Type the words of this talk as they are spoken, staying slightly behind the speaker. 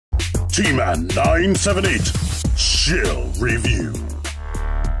T-Man 978 Chill Review.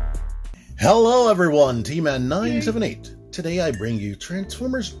 Hello everyone, T-Man 978. Today I bring you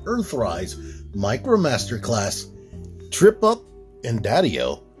Transformers Earthrise Micromaster class Trip Up and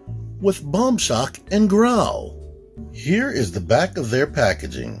Daddy-O with Bombshock and Growl. Here is the back of their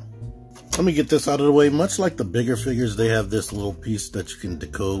packaging. Let me get this out of the way. Much like the bigger figures, they have this little piece that you can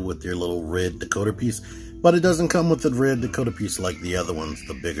decode with your little red decoder piece, but it doesn't come with the red decoder piece like the other ones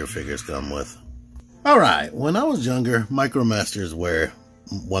the bigger figures come with. Alright, when I was younger, Micromasters were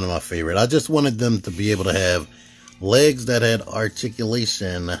one of my favorite. I just wanted them to be able to have legs that had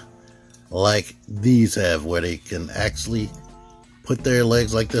articulation like these have, where they can actually put their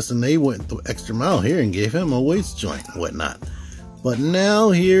legs like this, and they went the extra mile here and gave him a waist joint and whatnot. But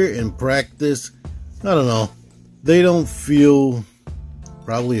now here in practice, I don't know, they don't feel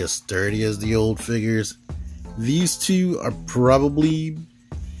probably as sturdy as the old figures. These two are probably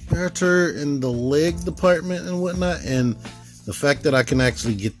better in the leg department and whatnot, and the fact that I can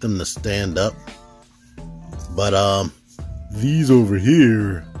actually get them to stand up. But these over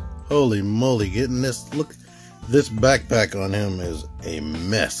here, holy moly, getting this, look, this backpack on him is a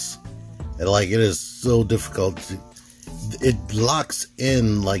mess. And like, it is so difficult to, it locks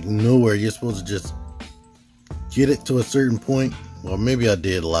in like nowhere. You're supposed to just get it to a certain point. Well, maybe I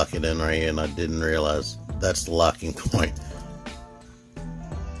did lock it in right here and I didn't realize that's the locking point.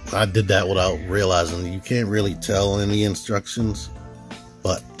 I did that without realizing. You can't really tell in the instructions,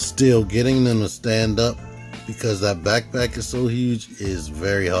 but still getting them to stand up because that backpack is so huge is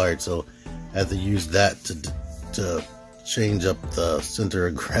very hard. So I have to use that to change up the center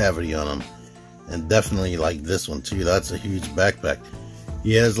of gravity on them. And definitely like this one too, that's a huge backpack.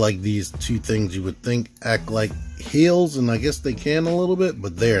 He has like these two things you would think act like heels, and I guess they can a little bit,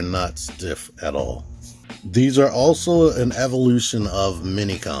 but they are not stiff at all. These are also an evolution of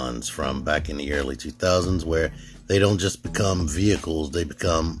minicons from back in the early 2000s, where they don't just become vehicles, they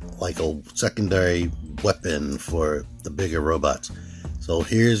become like a secondary weapon for the bigger robots. So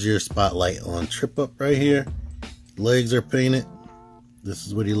here's your spotlight on Trip Up right here. Legs are painted. This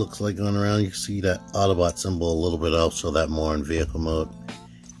is what he looks like going around. You can see that Autobot symbol a little bit. I'll show that more in vehicle mode.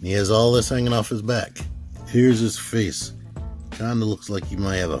 And he has all this hanging off his back. Here's his face. Kinda looks like he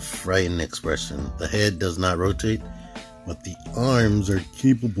might have a frightened expression. The head does not rotate, but the arms are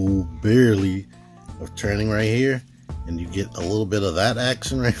capable barely of turning right here. And you get a little bit of that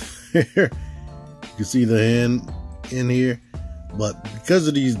action right there. You can see the hand in here. But because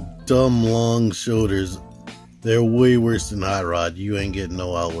of these dumb long shoulders, they're way worse than Hot Rod. You ain't getting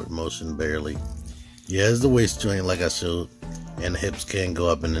no outward motion, barely. He has the waist joint like I showed, and the hips can go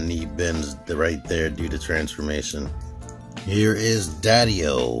up and the knee bends right there due to transformation. Here is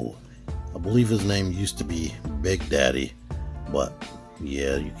Daddy-O. I believe his name used to be Big Daddy, but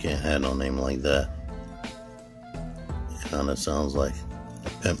yeah, you can't have no name like that. It kind of sounds like a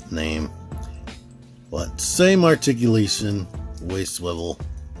pimp name. But same articulation, waist swivel,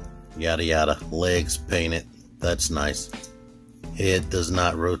 yada yada, legs painted. That's nice. Head does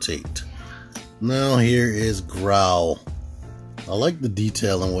not rotate. Now here is Growl. I like the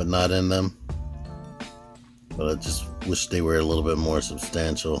detail and whatnot in them, but I just wish they were a little bit more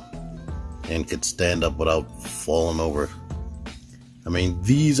substantial and could stand up without falling over. I mean,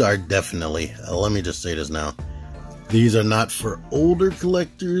 these are definitely, let me just say this now, these are not for older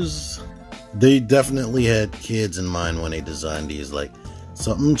collectors. They definitely had kids in mind when they designed these, like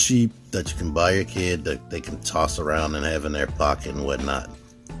something cheap that you can buy your kid that they can toss around and have in their pocket and whatnot.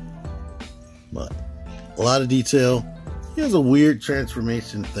 But a lot of detail. He has a weird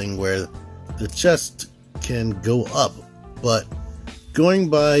transformation thing where the chest can go up, but going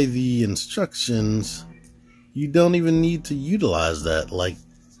by the instructions, you don't even need to utilize that, like,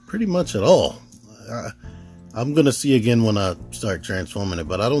 pretty much at all. I'm gonna see again when I start transforming it,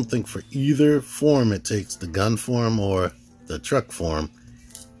 but I don't think for either form it takes the gun form or the truck form.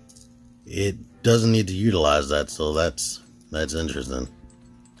 It doesn't need to utilize that, so that's interesting.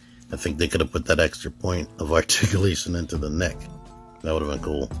 I think they could have put that extra point of articulation into the neck. That would have been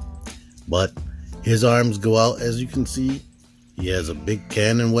cool. But his arms go out, as you can see. He has a big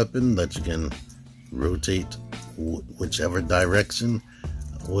cannon weapon that you can rotate whichever direction.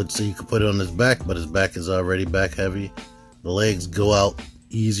 I would say you could put it on his back, but his back is already back heavy. The legs go out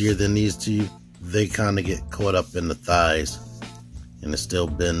easier than these two. They kind of get caught up in the thighs, and it still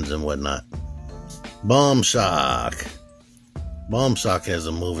bends and whatnot. Bombshock. Bombshock has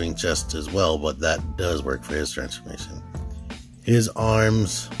a moving chest as well, but that does work for his transformation. His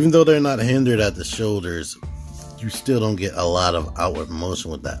arms, even though they're not hindered at the shoulders, you still don't get a lot of outward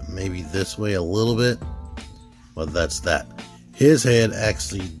motion with that. Maybe this way a little bit, but that's that. His head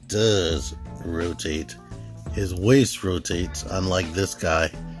actually does rotate. His waist rotates, unlike this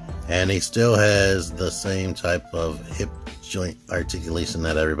guy. And he still has the same type of hip joint articulation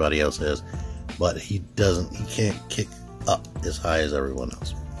that everybody else has. But he can't kick up as high as everyone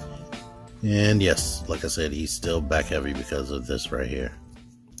else. And yes, like I said, he's still back heavy because of this right here.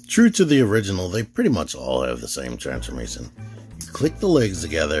 True to the original, they pretty much all have the same transformation. You click the legs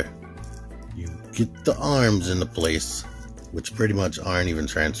together, you get the arms into place, which pretty much aren't even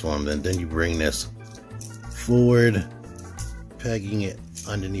transformed, and then you bring this forward, pegging it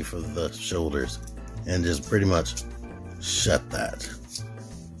underneath of the shoulders, and just pretty much shut that.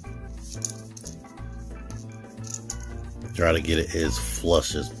 Try to get it as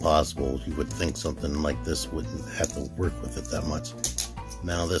flush as possible. You would think something like this wouldn't have to work with it that much.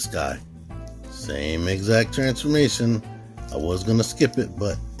 Now this guy, same exact transformation. I was gonna skip it,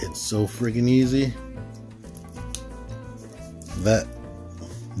 but it's so freaking easy that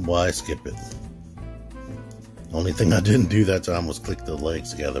why skip it? Only thing I didn't do that time was click the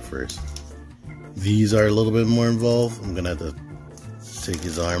legs together first. These are a little bit more involved. I'm gonna have to take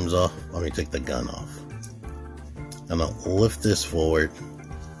his arms off. Let me take the gun off. I'm gonna lift this forward,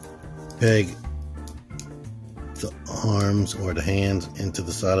 peg the arms or the hands into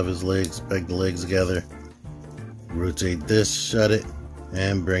the side of his legs, peg the legs together, rotate this, shut it,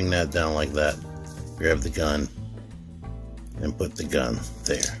 and bring that down like that. Grab the gun and put the gun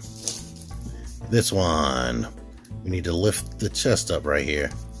there. This one, we need to lift the chest up right here,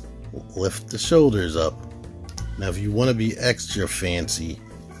 lift the shoulders up. Now if you want to be extra fancy,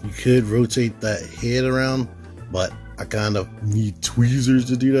 you could rotate that head around, but I kind of need tweezers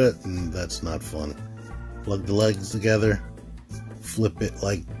to do that, and that's not fun. Plug the legs together, flip it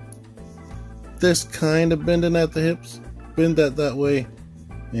like this, kind of bending at the hips, bend that way,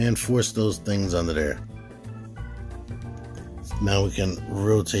 and force those things under there. Now we can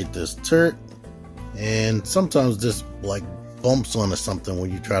rotate this turret, and sometimes this like bumps onto something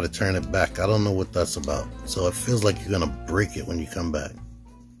when you try to turn it back. I don't know what that's about, so it feels like you're gonna break it when you come back.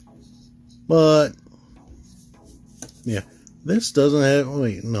 But yeah, this doesn't have,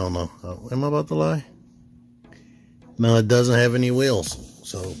 wait, no, am I about to lie? No, it doesn't have any wheels,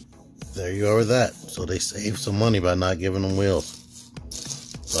 so there you are with that. So they save some money by not giving them wheels.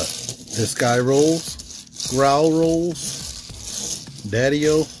 But this guy rolls, Growl rolls,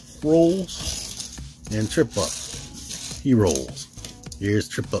 Daddy-O rolls, and Trip Up, he rolls. Here's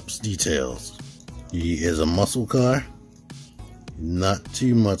Trip Up's details. He is a muscle car. Not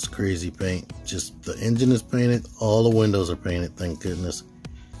too much crazy paint, just the engine is painted, all the windows are painted, thank goodness,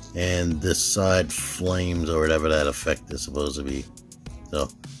 and this side flames or whatever that effect is supposed to be. So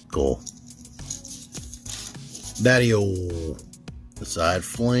cool. Daddy-O, the side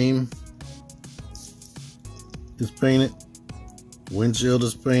flame is painted, windshield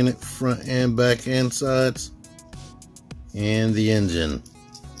is painted, front and back and sides, and the engine.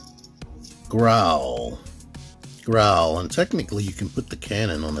 Growl, and technically you can put the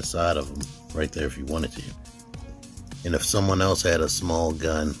cannon on the side of them right there if you wanted to. And if someone else had a small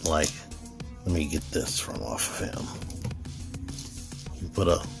gun, like, let me get this from off of him. You put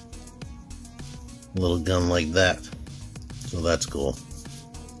a little gun like that, so that's cool.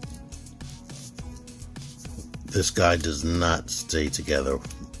 This guy does not stay together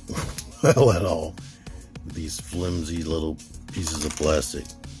well at all. These flimsy little pieces of plastic.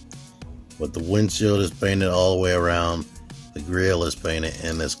 But the windshield is painted all the way around, the grill is painted,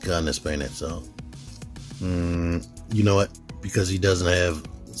 and this gun is painted. So, you know what? Because he doesn't have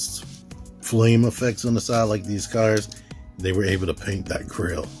flame effects on the side like these cars, they were able to paint that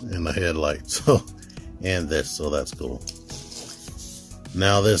grill and the headlight. So, and this, so that's cool.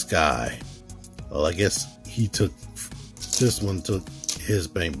 Now this guy, well, I guess this one took his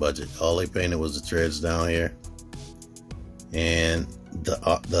paint budget. All they painted was the treads down here, and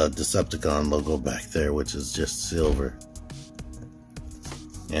the Decepticon logo back there, which is just silver.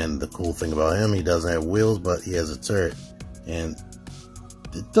 And the cool thing about him, he doesn't have wheels, but he has a turret, and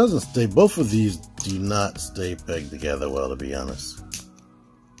it doesn't stay, both of these do not stay pegged together well, to be honest.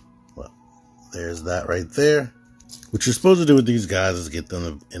 Well, there's that right there. What you're supposed to do with these guys is get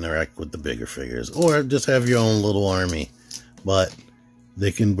them to interact with the bigger figures, or just have your own little army. But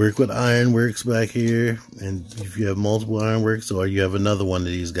they can work with ironworks back here, and if you have multiple ironworks, or you have another one of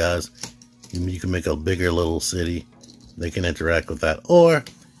these guys, you can make a bigger little city. They can interact with that. Or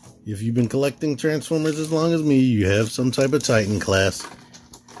if you've been collecting Transformers as long as me, you have some type of Titan class.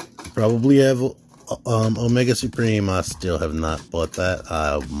 You probably have Omega Supreme. I still have not bought that.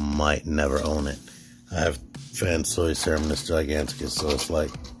 I might never own it. I have Fansoy Terminus Giganticus, so it's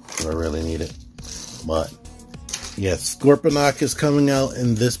like, do I really need it? But Yeah, Scorponok is coming out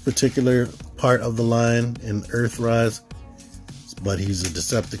in this particular part of the line in Earthrise, but he's a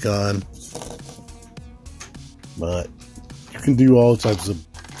Decepticon. But you can do all types of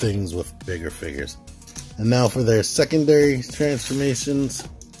things with bigger figures. And now for their secondary transformations,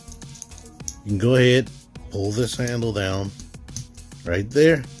 you can go ahead, pull this handle down right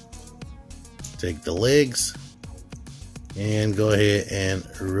there, take the legs, and go ahead and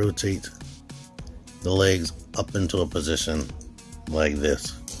rotate the legs up into a position like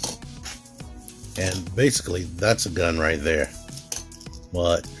this. And basically that's a gun right there.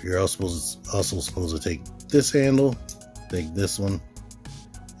 But you're also supposed to take this handle, take this one,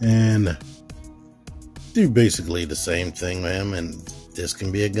 and do basically the same thing, man. And this can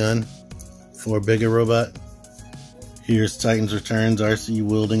be a gun for a bigger robot. Here's Titan's Returns RC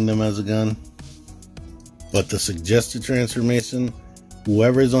wielding them as a gun. But the suggested transformation,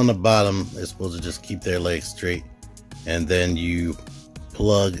 whoever is on the bottom is supposed to just keep their legs straight, and then you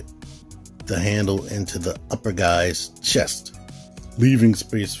plug the handle into the upper guy's chest, leaving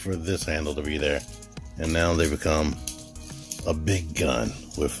space for this handle to be there. And now they become a big gun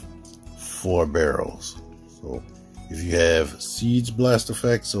with 4 barrels. So if you have siege blast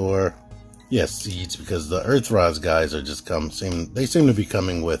effects, or yes, siege, because the Earthrise guys are just they seem to be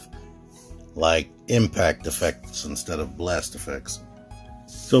coming with like impact effects instead of blast effects.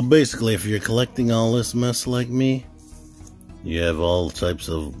 So basically, if you're collecting all this mess like me, you have all types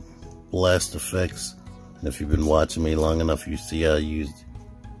of blast effects. And if you've been watching me long enough, you see I used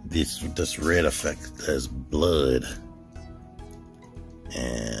this red effect as blood.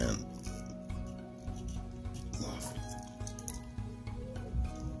 And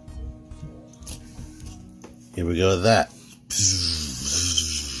here we go with that.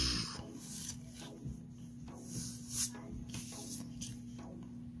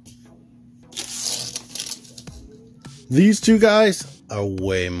 These two guys are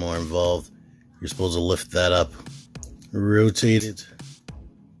way more involved. You're supposed to lift that up, rotate it,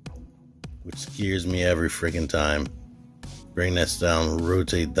 which scares me every freaking time. Bring this down,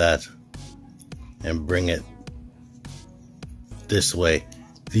 rotate that, and bring it this way.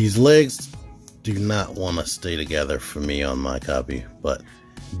 These legs do not want to stay together for me on my copy, but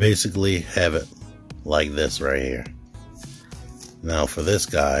basically have it like this right here. Now for this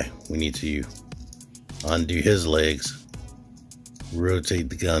guy, we need to undo his legs, rotate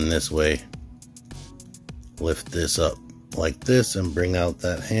the gun this way, lift this up like this, and bring out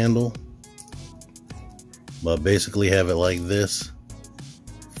that handle. But basically have it like this,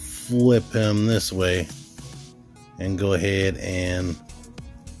 flip him this way, and go ahead and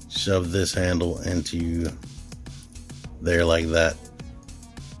shove this handle into there like that.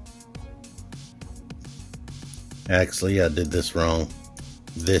 Actually, I did this wrong.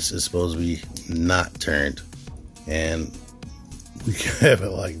 This is supposed to be not turned, and we can have it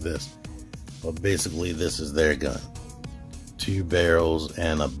like this. But basically this is their gun. 2 barrels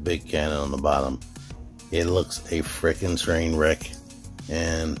and a big cannon on the bottom. It looks a freaking train wreck.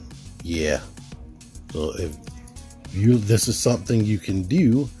 And yeah, so if this is something you can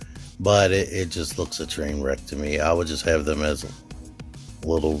do, but it just looks a train wreck to me. I would just have them as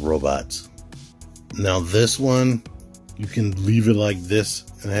little robots. Now this one, you can leave it like this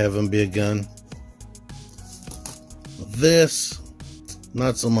and have them be a gun. This,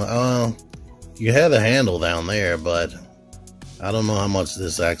 not so much. You had a handle down there, but I don't know how much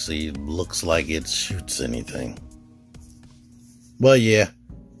this actually looks like it shoots anything. But yeah,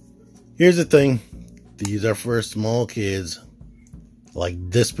 here's the thing. These are for small kids, like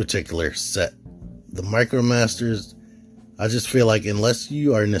this particular set. The Micromasters, I just feel like unless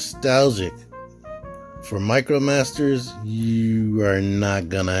you are nostalgic for Micromasters, you are not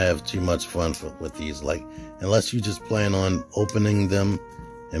gonna have too much fun with these. Like, unless you just plan on opening them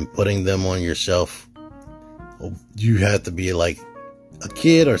and putting them on your shelf, you have to be like a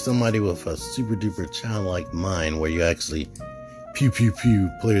kid or somebody with a super duper childlike mind where you actually pew pew pew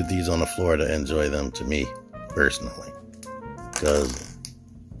play these on the floor to enjoy them, to me personally, because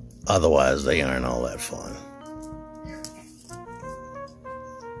otherwise they aren't all that fun.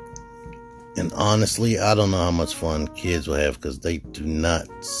 And honestly, I don't know how much fun kids will have, because they do not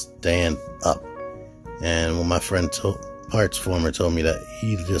stand up. And when my friend Parts Former told me that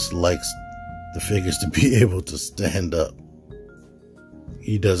he just likes the figures to be able to stand up.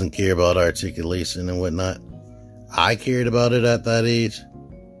 He doesn't care about articulation and whatnot. I cared about it at that age,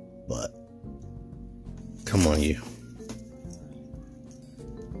 but come on, you.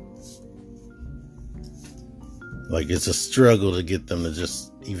 Like, it's a struggle to get them to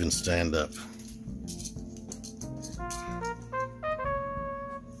just even stand up.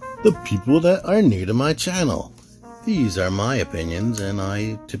 The people that are new to my channel, These are my opinions, and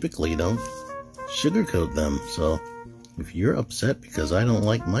I typically don't sugarcoat them, so if you're upset because I don't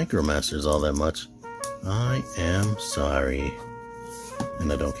like Micromasters all that much, I am sorry.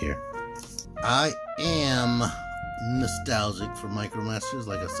 And I don't care. I am nostalgic for Micromasters.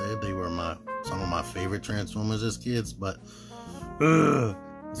 Like I said, they were some of my favorite Transformers as kids, but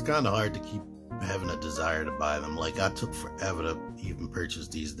it's kind of hard to keep having a desire to buy them. Like, I took forever to even purchase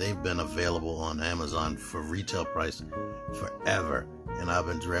these. They've been available on Amazon for retail price forever, and I've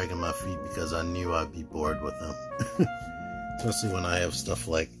been dragging my feet because I knew I'd be bored with them. Especially when I have stuff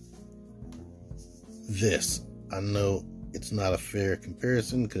like this. I know it's not a fair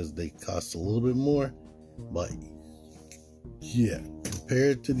comparison because they cost a little bit more, but yeah,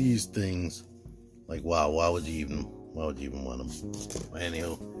 compared to these things, like, wow, why would you even want them? But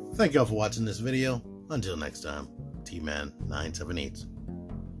anyhow, thank y'all for watching this video. Until next time, T-Man978.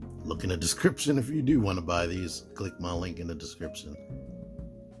 Look in the description if you do want to buy these. Click my link in the description.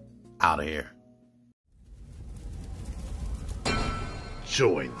 Out of here.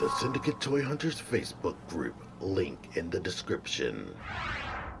 Join the Syndicate Toy Hunters Facebook group. Link in the description.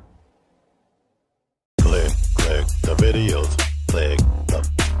 Click the videos. Click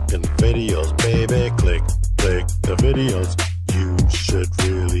the videos, baby. Click the videos. You should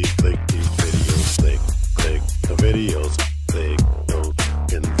really click these videos. Click the videos. Click those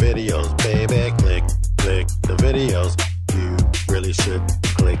videos, baby. Click the videos. You really should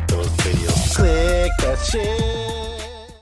click those videos. Click that shit.